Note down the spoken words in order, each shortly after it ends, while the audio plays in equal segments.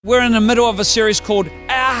We're in the middle of a series called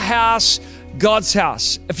Our House, God's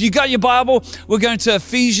House. If you got your Bible, we're going to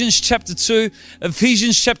Ephesians chapter 2.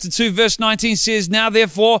 Ephesians chapter 2 verse 19 says, "Now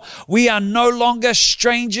therefore we are no longer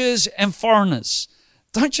strangers and foreigners."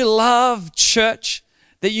 Don't you love church?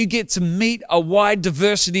 That you get to meet a wide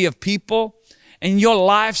diversity of people and your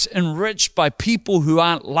life's enriched by people who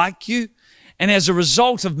aren't like you. And as a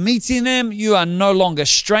result of meeting them, you are no longer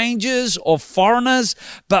strangers or foreigners,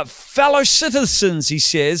 but fellow citizens, he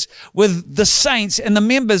says, with the saints and the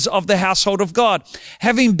members of the household of God.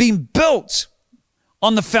 Having been built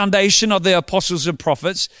on the foundation of the apostles and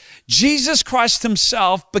prophets, Jesus Christ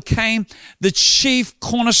himself became the chief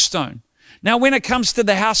cornerstone. Now, when it comes to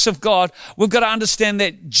the house of God, we've got to understand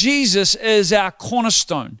that Jesus is our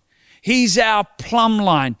cornerstone. He's our plumb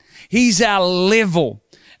line. He's our level.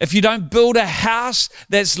 If you don't build a house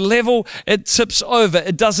that's level, it tips over.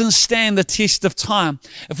 It doesn't stand the test of time.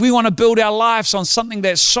 If we want to build our lives on something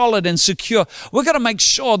that's solid and secure, we've got to make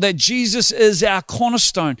sure that Jesus is our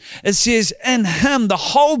cornerstone. It says, in him, the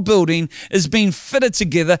whole building is being fitted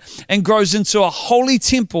together and grows into a holy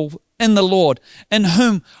temple in the Lord, in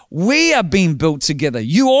whom we are being built together.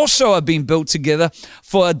 You also are being built together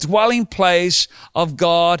for a dwelling place of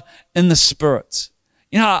God in the Spirit.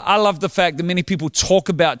 You know, I love the fact that many people talk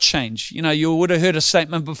about change. You know, you would have heard a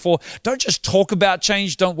statement before, don't just talk about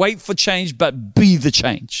change, don't wait for change, but be the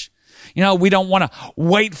change. You know, we don't want to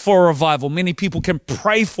wait for a revival. Many people can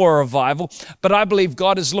pray for a revival, but I believe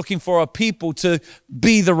God is looking for a people to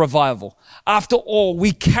be the revival. After all,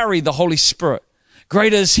 we carry the Holy Spirit.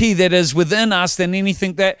 Greater is he that is within us than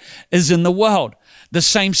anything that is in the world. The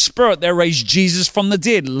same Spirit that raised Jesus from the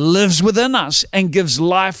dead lives within us and gives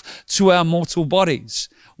life to our mortal bodies.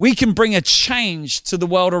 We can bring a change to the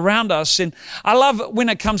world around us. And I love when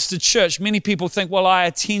it comes to church, many people think, well, I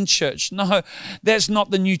attend church. No, that's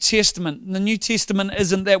not the New Testament. The New Testament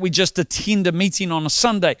isn't that we just attend a meeting on a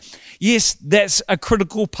Sunday. Yes, that's a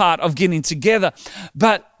critical part of getting together.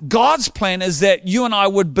 But God's plan is that you and I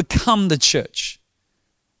would become the church.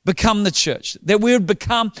 Become the church, that we would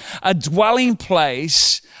become a dwelling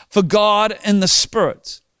place for God in the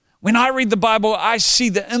Spirit. When I read the Bible, I see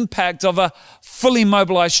the impact of a fully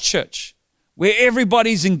mobilized church where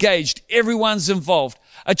everybody's engaged, everyone's involved,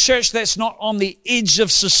 a church that's not on the edge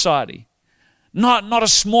of society, not a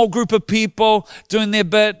small group of people doing their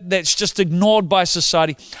bit that's just ignored by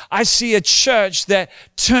society. I see a church that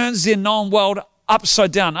turns their known world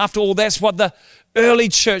upside down. After all, that's what the early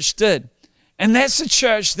church did. And that's the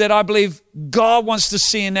church that I believe God wants to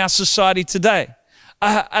see in our society today.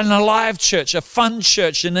 An alive church, a fun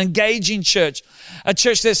church, an engaging church, a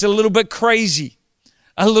church that's a little bit crazy,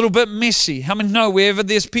 a little bit messy. How many know wherever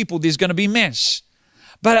there's people, there's going to be mess?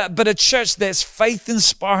 But a church that's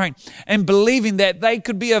faith-inspiring and believing that they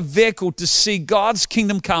could be a vehicle to see God's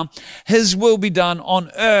kingdom come, his will be done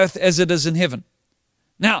on earth as it is in heaven.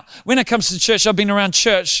 Now, when it comes to church, I've been around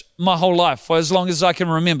church my whole life, for as long as I can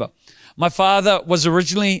remember. My father was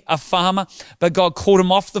originally a farmer, but God called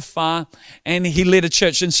him off the farm and he led a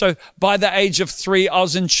church. And so by the age of 3, I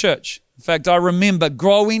was in church. In fact, I remember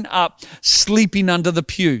growing up sleeping under the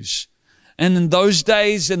pews. And in those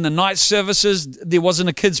days, in the night services, there wasn't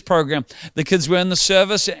a kids program. The kids were in the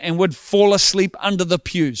service and would fall asleep under the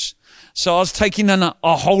pews. So I was taking in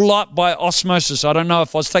a whole lot by osmosis. I don't know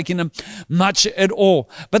if I was taking in much at all.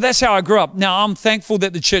 But that's how I grew up. Now, I'm thankful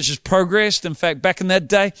that the church has progressed. In fact, back in that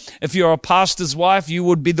day, if you're a pastor's wife, you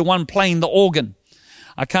would be the one playing the organ.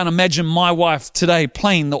 I can't imagine my wife today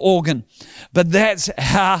playing the organ. But that's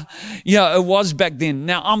how, it was back then.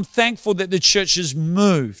 Now, I'm thankful that the church has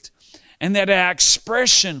moved and that our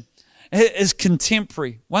expression is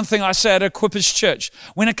contemporary. One thing I say at Equippers Church,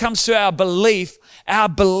 when it comes to our belief,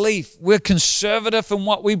 we're conservative in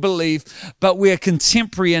what we believe, but we're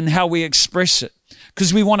contemporary in how we express it.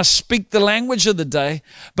 Because we want to speak the language of the day,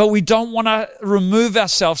 but we don't want to remove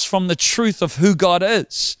ourselves from the truth of who God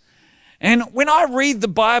is. And when I read the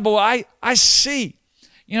Bible, I see,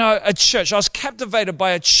 a church. I was captivated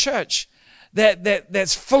by a church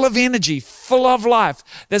that's full of energy, full of life,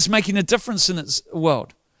 that's making a difference in its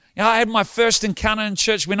world. I had my first encounter in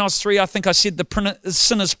church when I was 3. I think I said the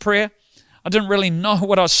sinner's prayer. I didn't really know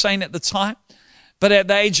what I was saying at the time. But at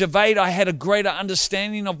the age of 8, I had a greater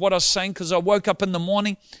understanding of what I was saying because I woke up in the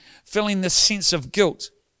morning feeling this sense of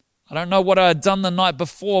guilt. I don't know what I had done the night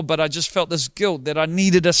before, but I just felt this guilt that I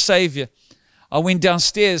needed a Savior. I went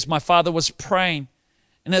downstairs. My father was praying.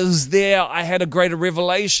 And it was there I had a greater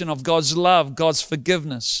revelation of God's love, God's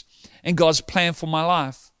forgiveness, and God's plan for my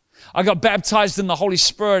life. I got baptized in the Holy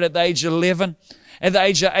Spirit at the age of 11. At the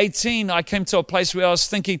age of 18, I came to a place where I was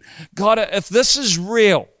thinking, God, if this is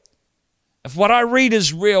real, if what I read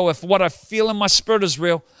is real, if what I feel in my spirit is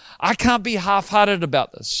real, I can't be half-hearted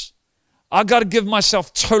about this. I got to give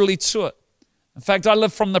myself totally to it. In fact, I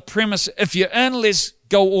live from the premise, if you're in, let's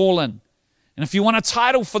go all in. And if you want a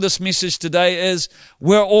title for this message today is,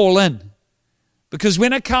 we're all in. Because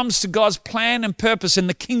when it comes to God's plan and purpose in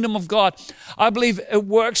the kingdom of God, I believe it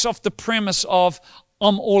works off the premise of,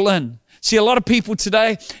 I'm all in. See, a lot of people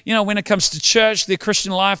today, when it comes to church, their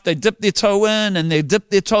Christian life, they dip their toe in and they dip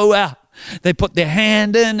their toe out. They put their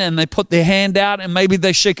hand in and they put their hand out and maybe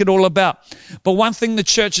they shake it all about. But one thing the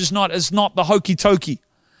church is not the hokey-tokey.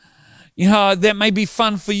 That may be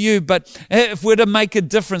fun for you, but if we're to make a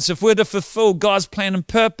difference, if we're to fulfill God's plan and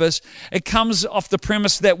purpose, it comes off the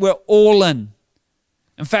premise that we're all in.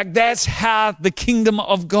 In fact, that's how the kingdom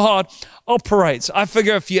of God operates. I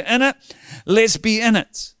figure if you're in it, let's be in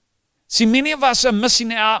it. See, many of us are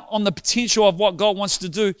missing out on the potential of what God wants to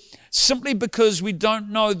do simply because we don't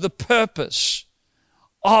know the purpose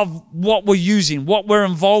of what we're using, what we're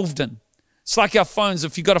involved in. It's like our phones.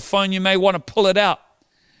 If you've got a phone, you may want to pull it out.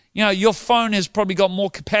 Your phone has probably got more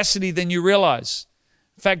capacity than you realize.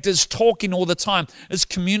 In fact, it's talking all the time. It's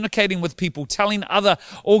communicating with people, telling other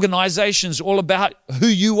organizations all about who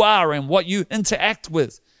you are and what you interact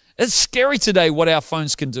with. It's scary today what our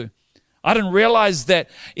phones can do. I didn't realize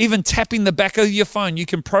that even tapping the back of your phone, you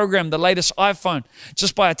can program the latest iPhone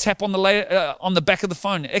just by a tap on the back of the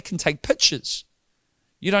phone. It can take pictures.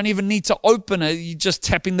 You don't even need to open it. You're just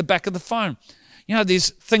tapping the back of the phone. There's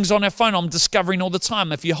things on our phone I'm discovering all the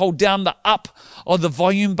time. If you hold down the up or the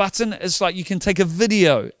volume button, it's like you can take a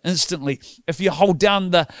video instantly. If you hold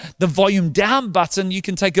down the volume down button, you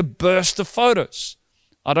can take a burst of photos.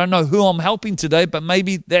 I don't know who I'm helping today, but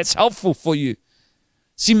maybe that's helpful for you.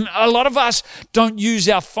 See, a lot of us don't use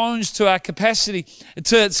our phones to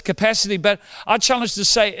its capacity, but I challenge to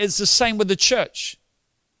say it's the same with the church.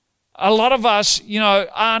 A lot of us,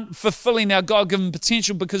 aren't fulfilling our God-given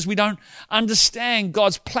potential because we don't understand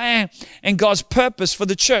God's plan and God's purpose for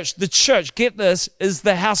the church. The church, get this, is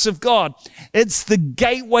the house of God. It's the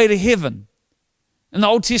gateway to heaven. In the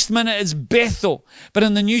Old Testament, it's Bethel, but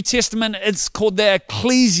in the New Testament, it's called the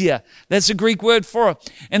ecclesia. That's a Greek word for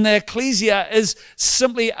it. And the ecclesia is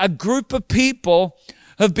simply a group of people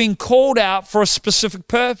who have been called out for a specific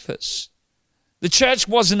purpose. The church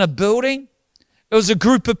wasn't a building. It was a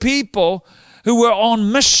group of people who were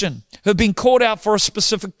on mission, who have been called out for a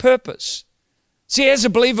specific purpose. See, as a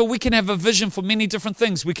believer, we can have a vision for many different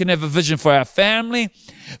things. We can have a vision for our family,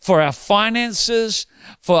 for our finances,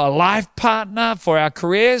 for a life partner, for our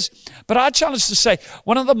careers. But I challenge to say,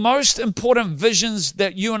 one of the most important visions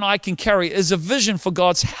that you and I can carry is a vision for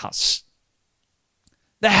God's house.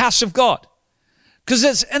 The house of God. Because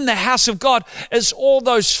it's in the house of God, it's all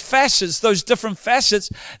those facets, those different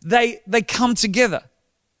facets, they come together.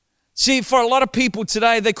 See, for a lot of people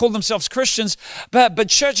today, they call themselves Christians, but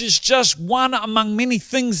church is just one among many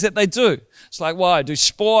things that they do. It's like, well, I do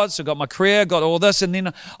sports, I've got my career, got all this, and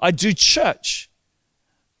then I do church.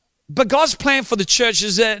 But God's plan for the church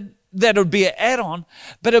is that it would be an add-on,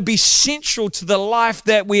 but it would be central to the life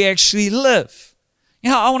that we actually live.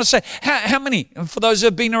 I want to say, how many, for those who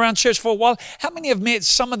have been around church for a while, how many have met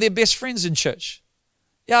some of their best friends in church?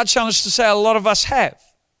 I challenge to say a lot of us have.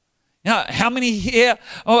 How many here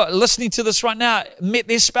listening to this right now met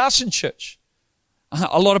their spouse in church?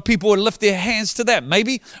 A lot of people would lift their hands to that.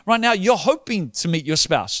 Maybe right now you're hoping to meet your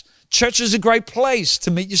spouse. Church is a great place to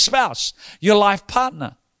meet your spouse, your life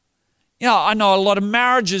partner. I know a lot of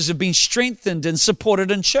marriages have been strengthened and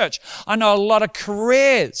supported in church. I know a lot of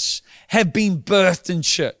careers have been birthed in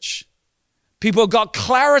church. People have got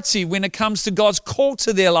clarity when it comes to God's call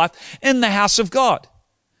to their life in the house of God.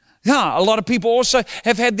 A lot of people also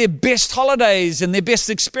have had their best holidays and their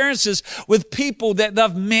best experiences with people that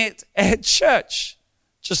they've met at church.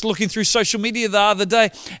 Just looking through social media the other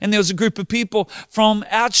day, and there was a group of people from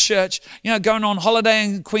our church, going on holiday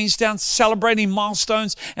in Queenstown, celebrating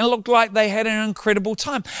milestones, and it looked like they had an incredible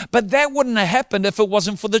time. But that wouldn't have happened if it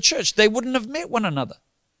wasn't for the church. They wouldn't have met one another.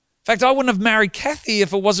 In fact, I wouldn't have married Kathy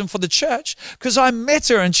if it wasn't for the church, because I met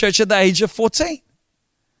her in church at the age of 14.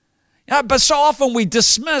 But so often we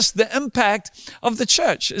dismiss the impact of the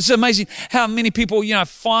church. It's amazing how many people,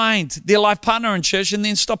 find their life partner in church and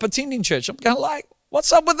then stop attending church. I'm going like,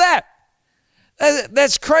 what's up with that?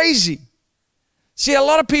 That's crazy. See, a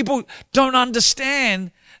lot of people don't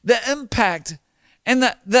understand the impact and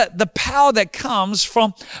the power that comes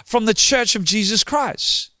from the church of Jesus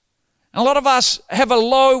Christ. And a lot of us have a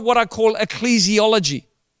low, what I call ecclesiology.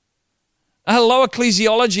 A low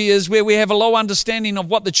ecclesiology is where we have a low understanding of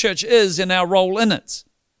what the church is and our role in it.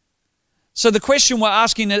 So the question we're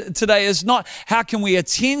asking today is not how can we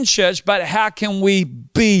attend church, but how can we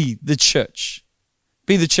be the church?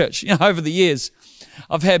 Be the church. Over the years,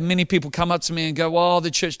 I've had many people come up to me and go, well,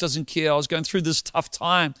 the church doesn't care. I was going through this tough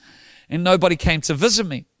time and nobody came to visit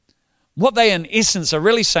me. What they in essence are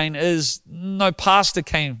really saying is no pastor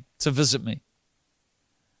came to visit me.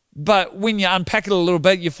 But when you unpack it a little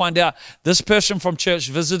bit, you find out this person from church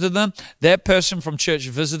visited them, that person from church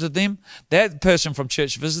visited them, that person from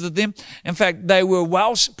church visited them. In fact, they were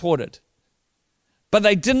well supported. But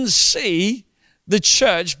they didn't see the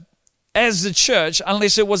church as the church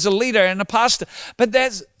unless it was a leader and a pastor. But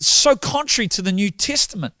that's so contrary to the New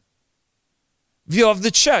Testament view of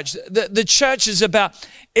the church. The church is about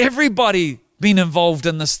everybody being involved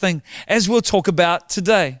in this thing, as we'll talk about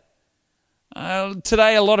today.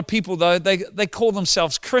 Today, a lot of people, though, they call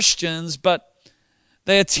themselves Christians, but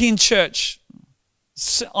they attend church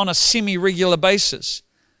on a semi-regular basis.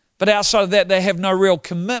 But outside of that, they have no real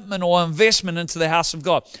commitment or investment into the house of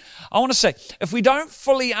God. I want to say, if we don't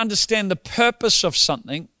fully understand the purpose of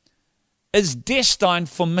something, it's destined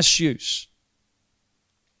for misuse.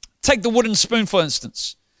 Take the wooden spoon, for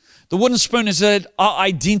instance. The wooden spoon is an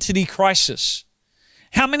identity crisis.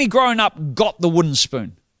 How many growing up got the wooden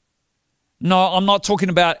spoon? No, I'm not talking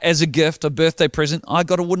about as a gift, a birthday present. I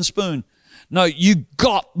got a wooden spoon. No, you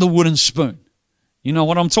got the wooden spoon. You know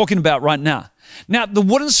what I'm talking about right now. Now, the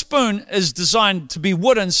wooden spoon is designed to be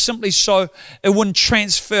wooden simply so it wouldn't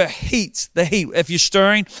transfer heat, the heat. If you're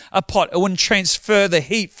stirring a pot, it wouldn't transfer the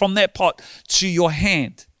heat from that pot to your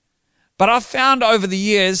hand. But I've found over the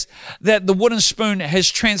years that the wooden spoon has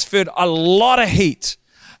transferred a lot of heat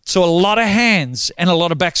to a lot of hands and a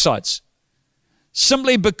lot of backsides,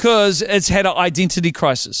 simply because it's had an identity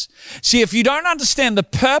crisis. See, if you don't understand the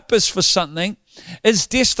purpose for something, it's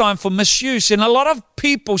destined for misuse. And a lot of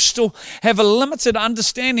people still have a limited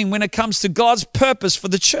understanding when it comes to God's purpose for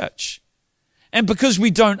the church. And because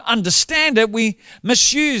we don't understand it, we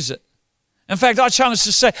misuse it. In fact, I challenge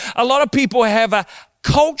to say a lot of people have a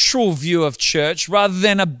cultural view of church rather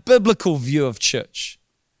than a biblical view of church.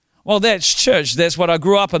 Well, that's church. That's what I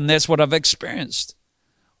grew up in. That's what I've experienced.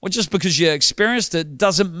 Well, just because you experienced it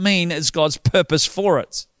doesn't mean it's God's purpose for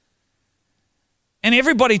it. And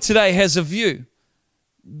everybody today has a view,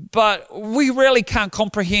 but we really can't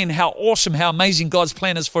comprehend how awesome, how amazing God's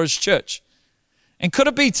plan is for His church. And could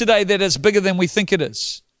it be today that it's bigger than we think it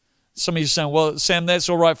is? Some of you are saying, well, Sam, that's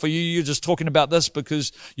all right for you. You're just talking about this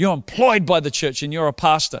because you're employed by the church and you're a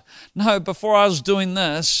pastor. No, before I was doing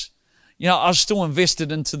this, I was still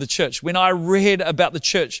invested into the church. When I read about the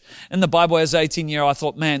church in the Bible as an 18-year-old, I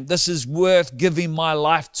thought, man, this is worth giving my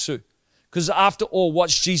life to. Because after all,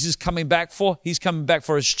 what's Jesus coming back for? He's coming back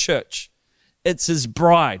for His church. It's His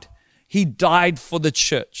bride. He died for the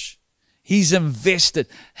church. He's invested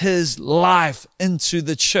His life into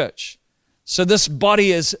the church. So this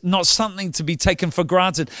body is not something to be taken for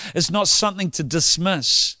granted. It's not something to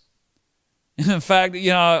dismiss. In fact,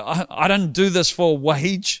 I don't do this for a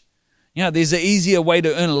wage. There's an easier way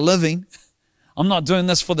to earn a living. I'm not doing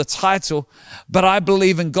this for the title, but I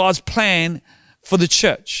believe in God's plan for the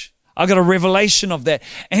church. I got a revelation of that.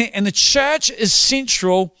 And the church is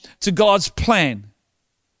central to God's plan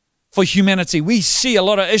for humanity. We see a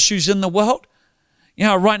lot of issues in the world.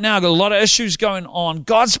 Right now, I've got a lot of issues going on.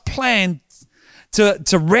 God's plan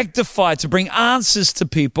to rectify, to bring answers to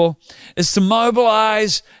people is to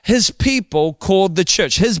mobilize His people called the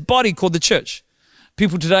church, His body called the church.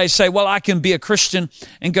 People today say, well, I can be a Christian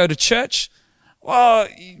and go to church. Well,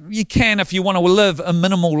 you can if you want to live a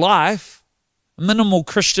minimal life, a minimal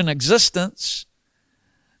Christian existence.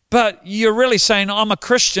 But you're really saying, I'm a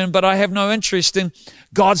Christian, but I have no interest in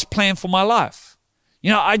God's plan for my life.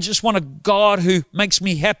 I just want a God who makes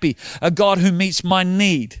me happy, a God who meets my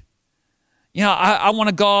need. I want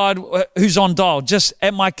a God who's on dial, just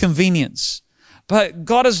at my convenience. But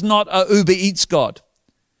God is not a Uber Eats God.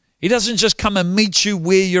 He doesn't just come and meet you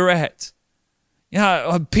where you're at.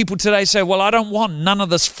 People today say, well, I don't want none of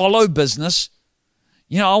this follow business.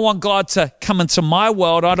 I want God to come into my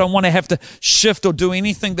world. I don't want to have to shift or do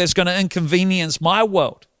anything that's going to inconvenience my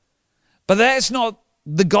world. But that's not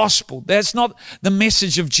the gospel. That's not the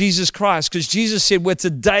message of Jesus Christ, because Jesus said we're to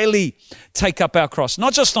daily take up our cross.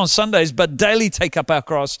 Not just on Sundays, but daily take up our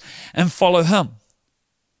cross and follow Him.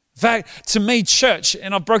 In fact, to me, church,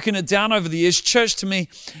 and I've broken it down over the years, church to me,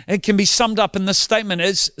 it can be summed up in this statement.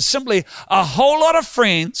 It's simply a whole lot of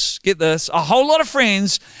friends, get this, a whole lot of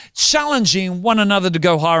friends challenging one another to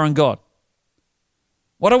go higher in God.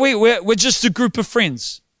 What are we? We're just a group of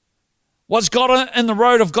friends. What's got in the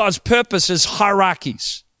road of God's purpose is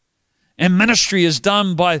hierarchies. And ministry is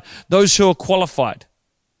done by those who are qualified.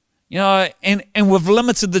 and we've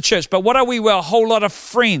limited the church. But what are we? We're a whole lot of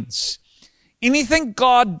friends. Anything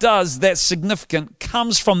God does that's significant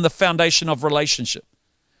comes from the foundation of relationship.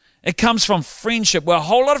 It comes from friendship. We're a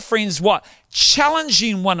whole lot of friends, what?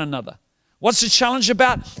 Challenging one another. What's the challenge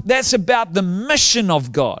about? That's about the mission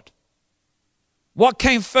of God. What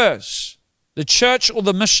came first? The church or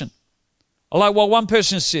the mission? I like what one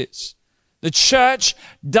person says. The church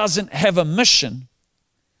doesn't have a mission.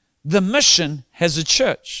 The mission has a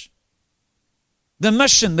church. The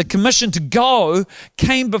mission, the commission to go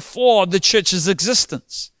came before the church's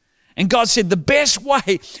existence. And God said the best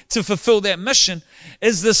way to fulfill that mission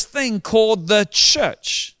is this thing called the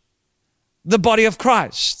church, the body of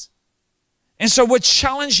Christ. And so we're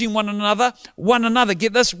challenging one another,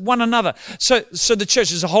 get this, one another. So the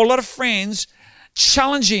church is a whole lot of friends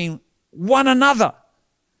challenging one another.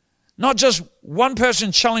 Not just one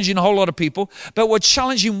person challenging a whole lot of people, but we're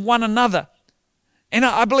challenging one another. And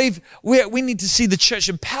I believe we need to see the church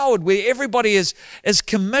empowered, where everybody is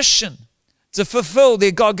commissioned to fulfill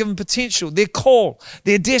their God-given potential, their call,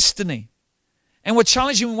 their destiny. And we're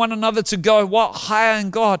challenging one another to go higher in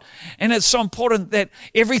God. And it's so important that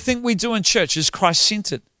everything we do in church is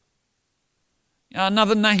Christ-centered.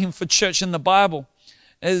 Another name for church in the Bible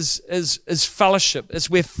is fellowship. It's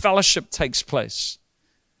where fellowship takes place.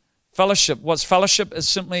 Fellowship. What's fellowship? Is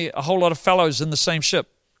simply a whole lot of fellows in the same ship.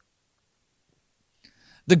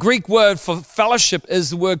 The Greek word for fellowship is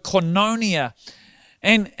the word koinonia.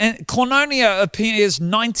 And koinonia appears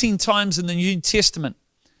 19 times in the New Testament.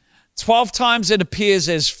 12 times it appears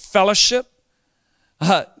as fellowship.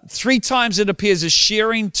 3 times it appears as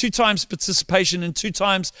sharing. 2 times participation, and 2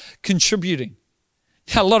 times contributing.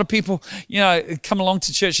 Now, a lot of people, come along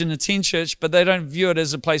to church and attend church, but they don't view it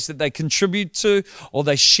as a place that they contribute to or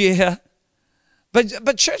they share.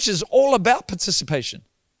 But church is all about participation.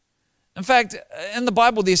 In fact, in the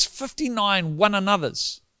Bible, there's 59 one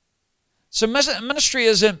another's. So ministry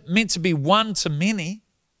isn't meant to be one to many.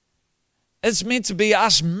 It's meant to be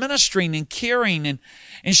us ministering and caring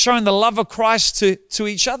and showing the love of Christ to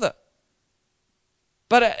each other.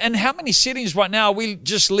 But in how many settings right now are we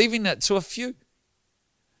just leaving it to a few?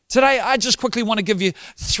 Today, I just quickly want to give you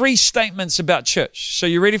 3 statements about church. So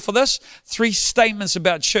you ready for this? 3 statements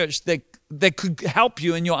about church that could help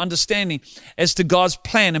you in your understanding as to God's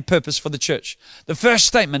plan and purpose for the church. The first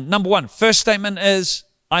statement, number 1, first statement is,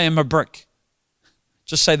 I am a brick.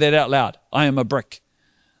 Just say that out loud. I am a brick.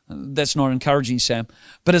 That's not encouraging, Sam,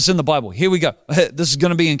 but it's in the Bible. Here we go. This is going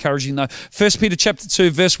to be encouraging though. 1 Peter chapter 2,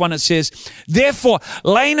 verse 1, it says, therefore,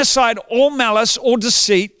 laying aside all malice, all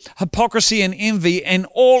deceit, hypocrisy and envy, and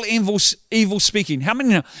all evil speaking. How many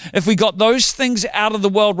know? If we got those things out of the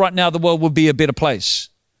world right now, the world would be a better place.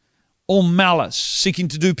 All malice, seeking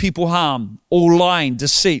to do people harm, all lying,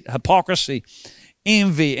 deceit, hypocrisy,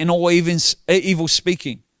 envy, and all evil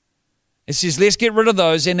speaking. It says, let's get rid of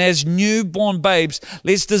those, and as newborn babes,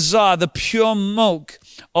 let's desire the pure milk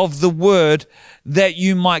of the word that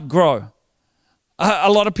you might grow.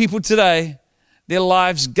 A lot of people today, their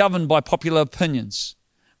lives governed by popular opinions,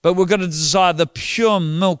 but we're going to desire the pure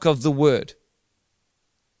milk of the word.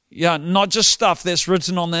 Yeah, not just stuff that's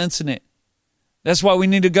written on the internet. That's why we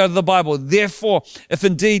need to go to the Bible. Therefore, if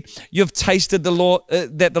indeed you've tasted the Lord,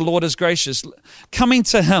 that the Lord is gracious, coming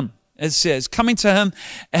to him, it says, coming to him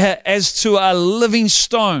as to a living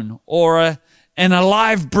stone or an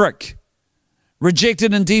alive brick,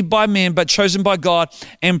 rejected indeed by men, but chosen by God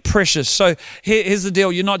and precious. So here's the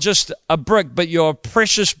deal. You're not just a brick, but you're a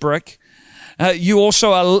precious brick. You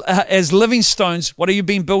also are, as living stones, what are you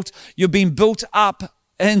being built? You're being built up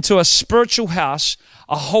into a spiritual house,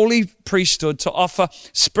 a holy priesthood to offer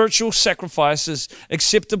spiritual sacrifices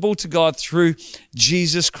acceptable to God through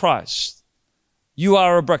Jesus Christ. You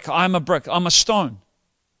are a brick. I'm a brick. I'm a stone.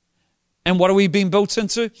 And what are we being built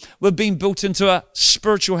into? We're being built into a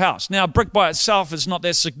spiritual house. Now, a brick by itself is not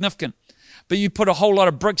that significant, but you put a whole lot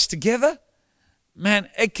of bricks together, man,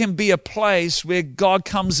 it can be a place where God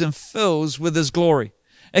comes and fills with his glory.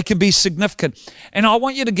 It can be significant. And I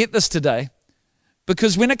want you to get this today,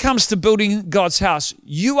 because when it comes to building God's house,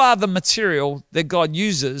 you are the material that God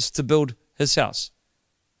uses to build his house.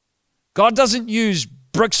 God doesn't use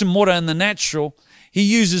bricks and mortar in the natural. He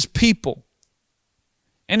uses people.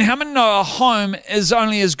 And how many know a home is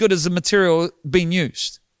only as good as the material being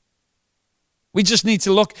used? We just need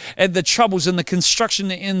to look at the troubles in the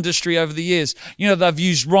construction industry over the years. They've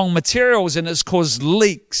used wrong materials and it's caused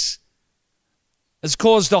leaks. It's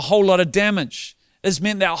caused a whole lot of damage. It's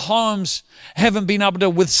meant that homes haven't been able to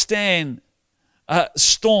withstand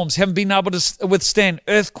storms, haven't been able to withstand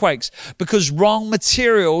earthquakes because wrong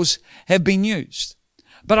materials have been used.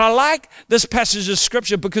 But I like this passage of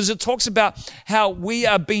Scripture because it talks about how we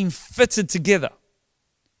are being fitted together.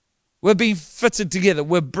 We're being fitted together.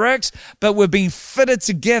 We're bricks, but we're being fitted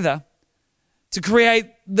together to create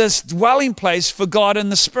this dwelling place for God in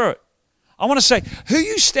the Spirit. I want to say, who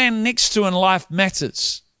you stand next to in life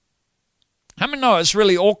matters. How many know it's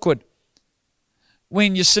really awkward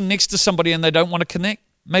when you sit next to somebody and they don't want to connect?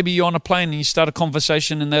 Maybe you're on a plane and you start a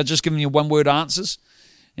conversation and they're just giving you one-word answers.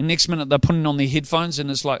 And next minute they're putting on their headphones and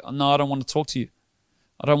it's like, no, I don't want to talk to you.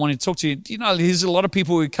 I don't want to talk to you. Do you know there's a lot of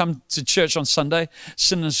people who come to church on Sunday,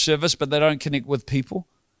 sit in a service, but they don't connect with people?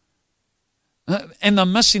 And they're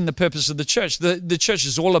missing the purpose of the church. The church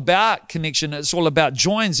is all about connection. It's all about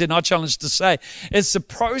joins. And I challenge to say it's the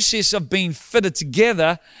process of being fitted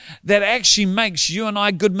together that actually makes you and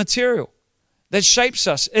I good material, that shapes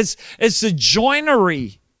us. It's the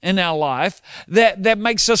joinery in our life that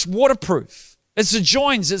makes us waterproof. It's the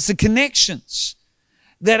joins, it's the connections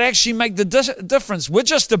that actually make the difference. We're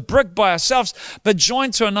just a brick by ourselves, but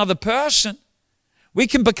joined to another person, we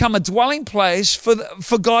can become a dwelling place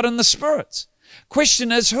for God in the Spirit.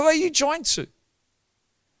 Question is, who are you joined to?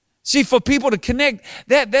 See, for people to connect,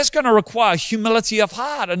 that's going to require humility of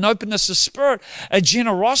heart, an openness of spirit, a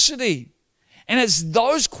generosity. And it's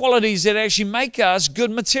those qualities that actually make us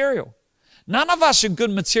good material. None of us are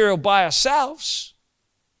good material by ourselves.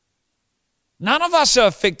 None of us are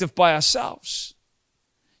effective by ourselves.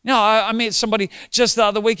 I met somebody just the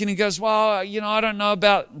other week and he goes, well, I don't know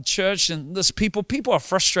about church and this people. People are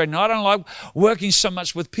frustrating. I don't like working so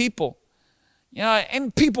much with people.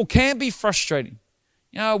 And people can be frustrating.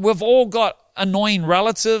 We've all got annoying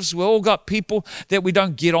relatives. We've all got people that we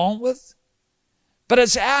don't get on with. But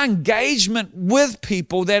it's our engagement with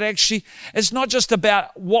people that actually, it's not just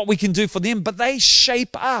about what we can do for them, but they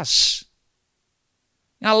shape us.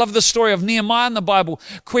 I love the story of Nehemiah in the Bible.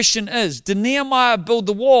 Question is, did Nehemiah build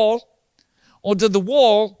the wall or did the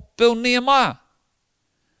wall build Nehemiah?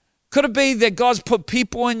 Could it be that God's put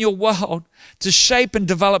people in your world to shape and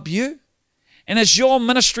develop you? And as you're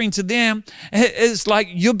ministering to them, it's like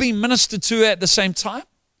you're being ministered to at the same time.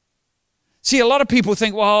 See, a lot of people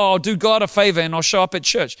think, well, I'll do God a favor and I'll show up at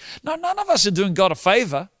church. No, none of us are doing God a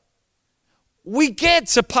favor. We get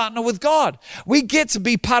to partner with God. We get to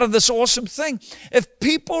be part of this awesome thing. If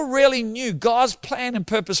people really knew God's plan and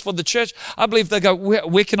purpose for the church, I believe they go,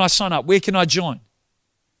 where can I sign up? Where can I join?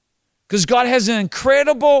 Because God has an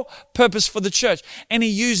incredible purpose for the church. And He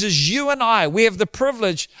uses you and I. We have the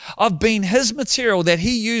privilege of being His material that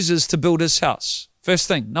He uses to build His house. First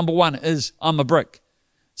thing, number one is I'm a brick.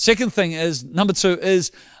 Second thing is, number two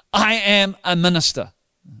is I am a minister.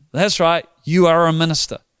 That's right. You are a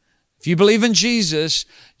minister. If you believe in Jesus,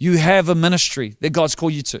 you have a ministry that God's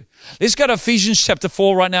called you to. Let's go to Ephesians chapter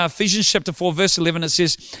 4 right now. Ephesians chapter 4 verse 11, it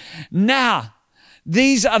says, now,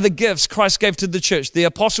 these are the gifts Christ gave to the church, the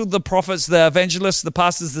apostles, the prophets, the evangelists, the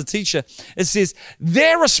pastors, the teacher. It says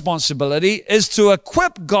their responsibility is to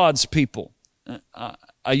equip God's people.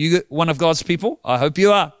 Are you one of God's people? I hope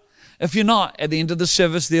you are. If you're not, at the end of the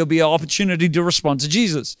service, there'll be an opportunity to respond to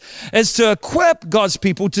Jesus. It's to equip God's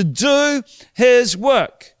people to do His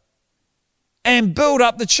work and build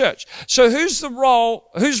up the church. So whose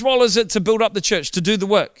role is it to build up the church, to do the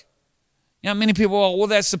work? Many people, well,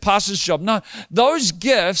 that's the pastor's job. No, those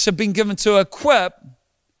gifts have been given to equip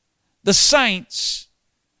the saints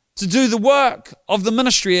to do the work of the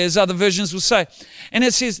ministry, as other versions will say. And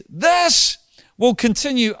it says, this will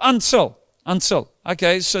continue until.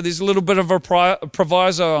 Okay, so there's a little bit of a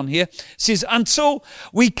proviso on here. It says, until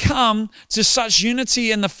we come to such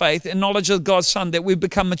unity in the faith and knowledge of God's Son that we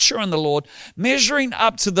become mature in the Lord, measuring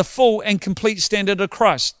up to the full and complete standard of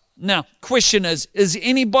Christ. Now, question is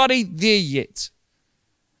anybody there yet?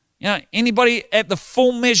 Anybody at the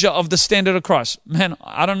full measure of the standard of Christ? Man,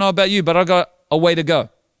 I don't know about you, but I got a way to go.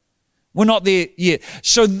 We're not there yet.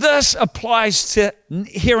 So this applies to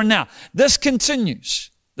here and now. This continues.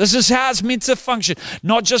 This is how it's meant to function.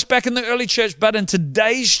 Not just back in the early church, but in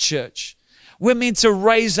today's church. We're meant to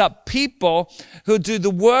raise up people who do the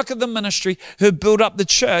work of the ministry, who build up the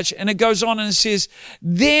church. And it goes on and it says,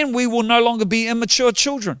 then we will no longer be immature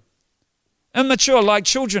children. Immature like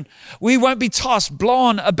children. We won't be tossed,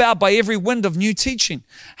 blown about by every wind of new teaching.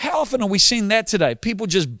 How often are we seeing that today? People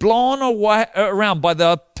just blown away around by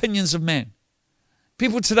the opinions of man.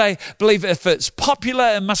 People today believe if it's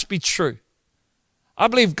popular, it must be true. I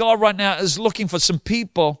believe God right now is looking for some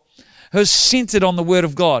people who are centered on the Word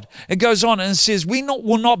of God. It goes on and it says,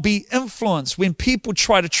 will not be influenced when people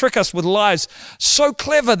try to trick us with lies so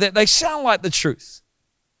clever that they sound like the truth.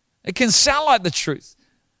 It can sound like the truth.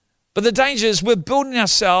 But the danger is we're building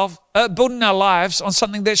our lives on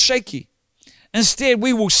something that's shaky. Instead,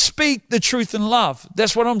 we will speak the truth in love.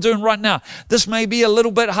 That's what I'm doing right now. This may be a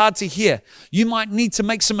little bit hard to hear. You might need to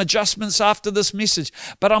make some adjustments after this message,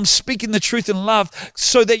 but I'm speaking the truth in love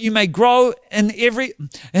so that you may grow in every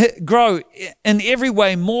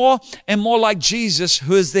way more and more like Jesus,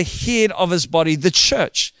 who is the head of his body, the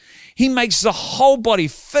church. He makes the whole body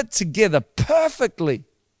fit together perfectly.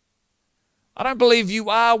 I don't believe you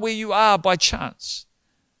are where you are by chance.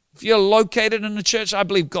 If you're located in the church, I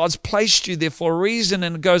believe God's placed you there for a reason,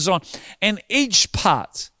 and it goes on. And each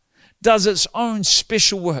part does its own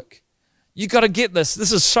special work. You got to get this.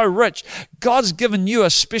 This is so rich. God's given you a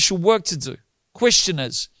special work to do. Question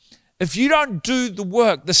is, if you don't do the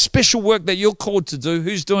work, the special work that you're called to do,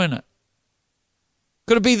 who's doing it?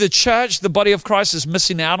 Could it be the church, the body of Christ, is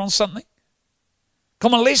missing out on something?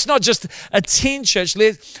 Come on, let's not just attend church.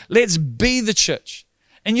 Let's be the church.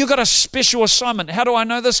 And you've got a special assignment. How do I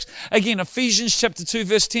know this? Again, Ephesians chapter 2,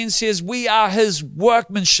 verse 10 says, we are his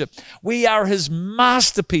workmanship. We are his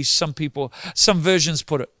masterpiece, some versions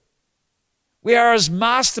put it. We are his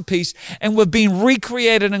masterpiece, and we've been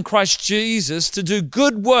recreated in Christ Jesus to do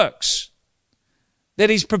good works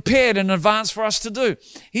that he's prepared in advance for us to do.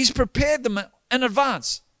 He's prepared them in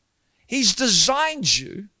advance. He's designed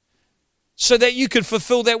you so that you could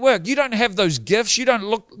fulfill that work. You don't have those gifts. You don't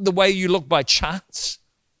look the way you look by chance.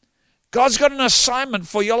 God's got an assignment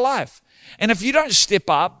for your life. And if you don't step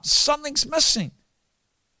up, something's missing.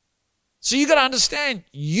 So you got to understand,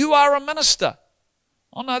 you are a minister.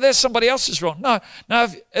 Oh no, there's somebody else's wrong. No,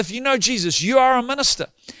 if you know Jesus, you are a minister.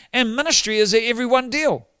 And ministry is an everyone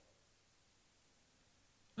deal.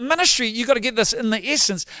 Ministry, you got to get this in the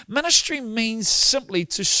essence. Ministry means simply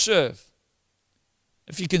to serve.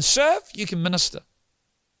 If you can serve, you can minister.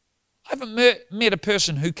 I haven't met a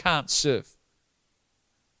person who can't serve.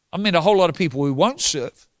 I've met a whole lot of people who won't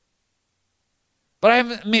serve. But I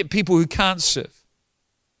haven't met people who can't serve.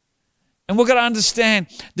 And we've got to understand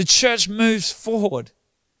the church moves forward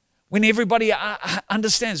when everybody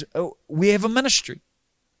understands we have a ministry.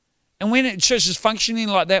 And when a church is functioning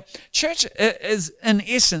like that, church is, in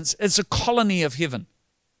essence, it's a colony of heaven.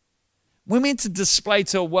 We're meant to display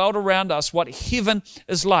to a world around us what heaven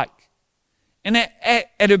is like. And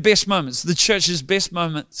at her best moments, the church's best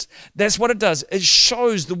moments, that's what it does. It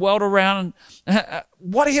shows the world around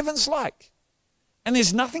what heaven's like. And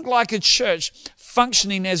there's nothing like a church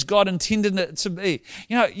functioning as God intended it to be.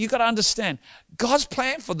 You know, you got to understand, God's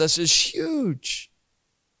plan for this is huge.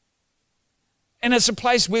 And it's a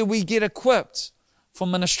place where we get equipped for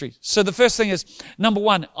ministry. So the first thing is, number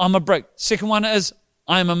one, I'm a brick. Second one is,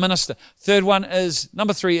 I'm a minister. Third one is,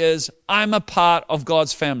 number three is, I'm a part of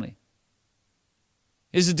God's family.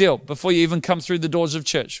 Here's the deal. Before you even come through the doors of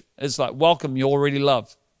church, it's like, welcome, you're already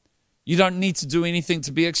loved. You don't need to do anything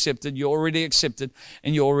to be accepted. You're already accepted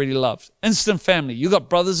and you're already loved. Instant family. You got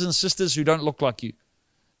brothers and sisters who don't look like you,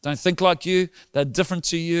 don't think like you, they're different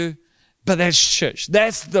to you, but that's church.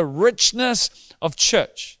 That's the richness of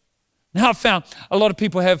church. Now I've found a lot of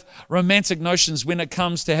people have romantic notions when it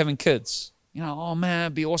comes to having kids. You know, oh man,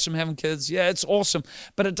 it'd be awesome having kids. Yeah, it's awesome,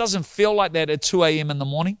 but it doesn't feel like that at 2 a.m. in the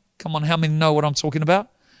morning. Come on, how many know what I'm talking about?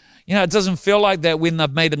 You know, it doesn't feel like that when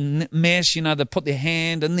they've made a mess. You know, they put their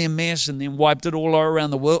hand in their mess and then wiped it all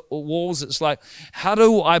around the walls. It's like, how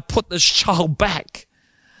do I put this child back?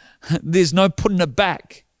 There's no putting it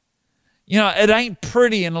back. You know, it ain't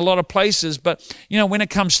pretty in a lot of places, but, you know, when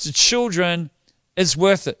it comes to children, it's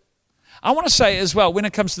worth it. I want to say as well, when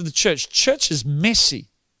it comes to the church is messy.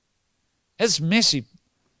 It's messy.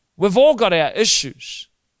 We've all got our issues.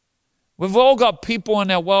 We've all got people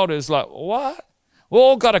in our world who's like, what? We've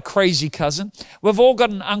all got a crazy cousin. We've all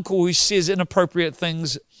got an uncle who says inappropriate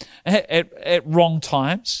things at wrong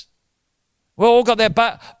times. We've all got that,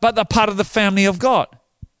 but they're part of the family of God.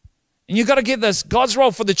 And you've got to get this, God's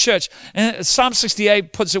role for the church. And Psalm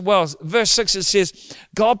 68 puts it well. Verse 6, it says,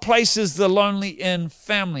 God places the lonely in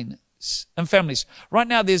families. Right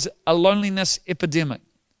now, there's a loneliness epidemic.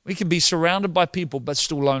 We can be surrounded by people, but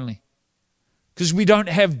still lonely because we don't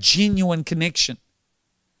have genuine connection.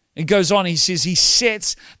 It goes on, he says, he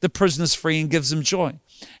sets the prisoners free and gives them joy.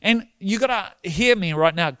 And you got to hear me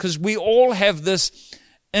right now because we all have this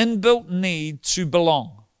inbuilt need to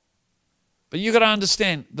belong. But you got to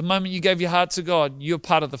understand, the moment you gave your heart to God, you're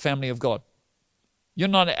part of the family of God. You're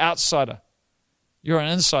not an outsider. You're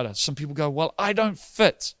an insider. Some people go, well, I don't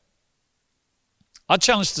fit. I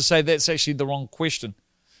challenge to say that's actually the wrong question.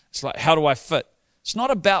 It's like, how do I fit? It's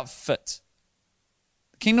not about fit.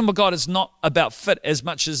 The kingdom of God is not about fit as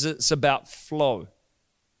much as it's about flow.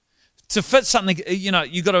 To fit something, you know,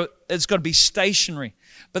 it's got to be stationary.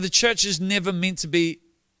 But the church is never meant to be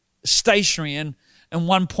stationary in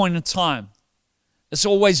one point in time. It's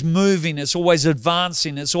always moving. It's always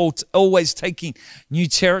advancing. It's always taking new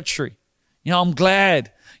territory. I'm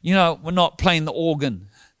glad, we're not playing the organ.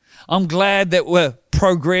 I'm glad that we're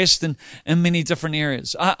progressed in many different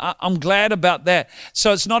areas. I'm glad about that.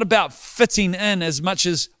 So it's not about fitting in as much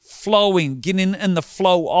as flowing, getting in the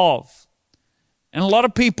flow of. And a lot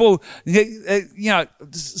of people,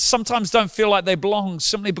 sometimes don't feel like they belong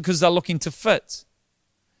simply because they're looking to fit.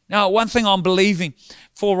 Now, one thing I'm believing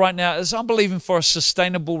for right now is I'm believing for a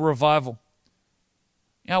sustainable revival.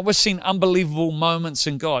 We're seeing unbelievable moments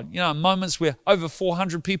in God. Moments where over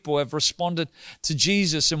 400 people have responded to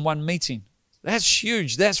Jesus in one meeting. That's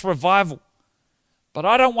huge. That's revival. But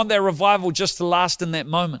I don't want that revival just to last in that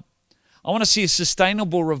moment. I want to see a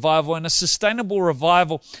sustainable revival. And a sustainable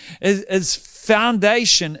revival is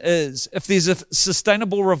foundation is, if there's a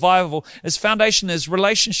sustainable revival, its foundation is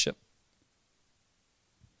relationship.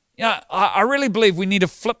 I really believe we need to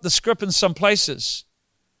flip the script in some places.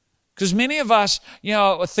 Because many of us,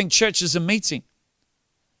 think church is a meeting.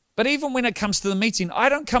 But even when it comes to the meeting, I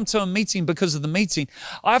don't come to a meeting because of the meeting.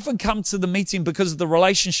 I often come to the meeting because of the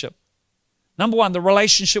relationship. Number one, the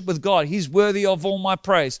relationship with God. He's worthy of all my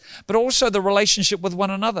praise. But also the relationship with one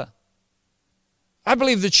another. I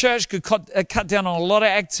believe the church could cut down on a lot of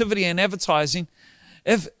activity and advertising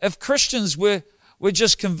if Christians were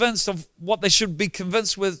just convinced of what they should be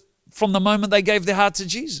convinced with from the moment they gave their heart to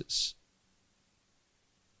Jesus.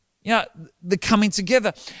 The coming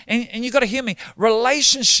together. And you've got to hear me.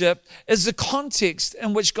 Relationship is the context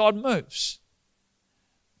in which God moves.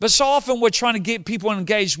 But so often we're trying to get people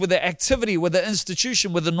engaged with the activity, with the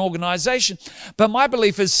institution, with an organization. But my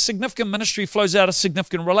belief is significant ministry flows out of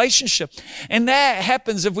significant relationship. And that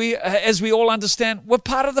happens as we all understand, we're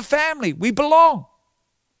part of the family. We belong.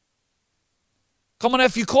 Come on,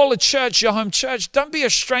 if you call a church your home church, don't be a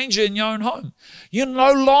stranger in your own home. You're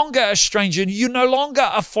no longer a stranger. You're no longer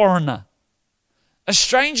a foreigner. A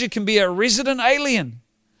stranger can be a resident alien.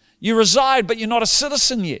 You reside, but you're not a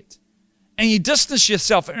citizen yet. And you distance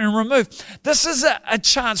yourself and remove. This is a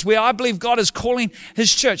chance where I believe God is calling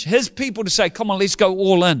His church, His people to say, come on, let's go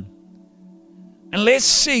all in. And let's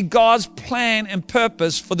see God's plan and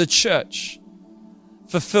purpose for the church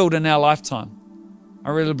fulfilled in our lifetime. I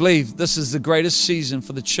really believe this is the greatest season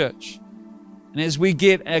for the church. And as we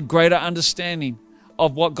get a greater understanding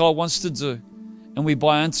of what God wants to do and we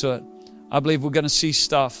buy into it, I believe we're going to see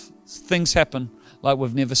things happen like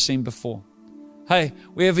we've never seen before. Hey,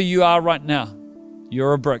 wherever you are right now,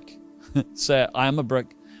 you're a brick. Say, I am a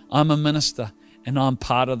brick. I'm a minister and I'm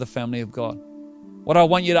part of the family of God. What I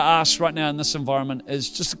want you to ask right now in this environment is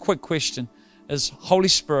just a quick question, is Holy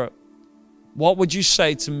Spirit, what would you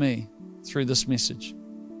say to me through this message?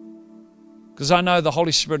 Because I know the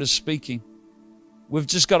Holy Spirit is speaking. We've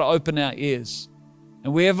just got to open our ears.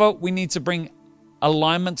 And wherever we need to bring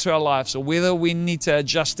alignment to our lives or whether we need to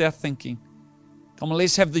adjust our thinking, come on,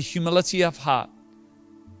 let's have the humility of heart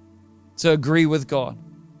to agree with God.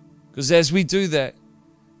 Because as we do that,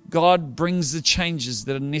 God brings the changes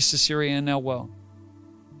that are necessary in our world.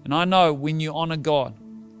 And I know when you honor God,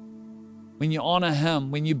 when you honor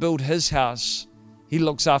Him, when you build His house, He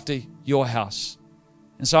looks after your house.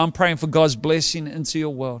 And so I'm praying for God's blessing into your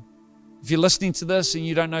world. If you're listening to this and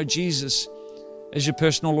you don't know Jesus as your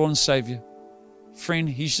personal Lord and Savior, friend,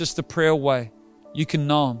 He's just a prayer away. You can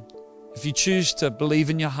know Him if you choose to believe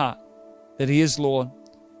in your heart that He is Lord.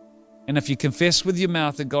 And if you confess with your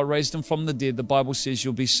mouth that God raised Him from the dead, the Bible says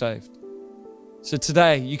you'll be saved. So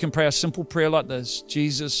today you can pray a simple prayer like this.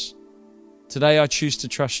 Jesus, today I choose to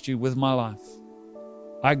trust You with my life.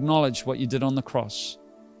 I acknowledge what You did on the cross,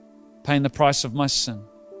 paying the price of my sin.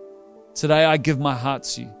 Today I give my heart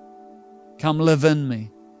to You. Come live in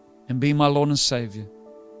me and be my Lord and Savior.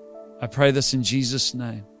 I pray this in Jesus'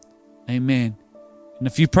 name. Amen. And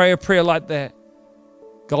if you pray a prayer like that,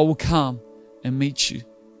 God will come and meet you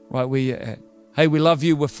right where you're at. Hey, we love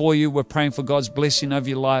you. We're for you. We're praying for God's blessing over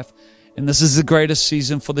your life. And this is the greatest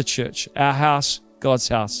season for the church. Our house, God's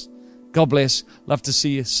house. God bless. Love to see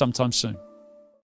you sometime soon.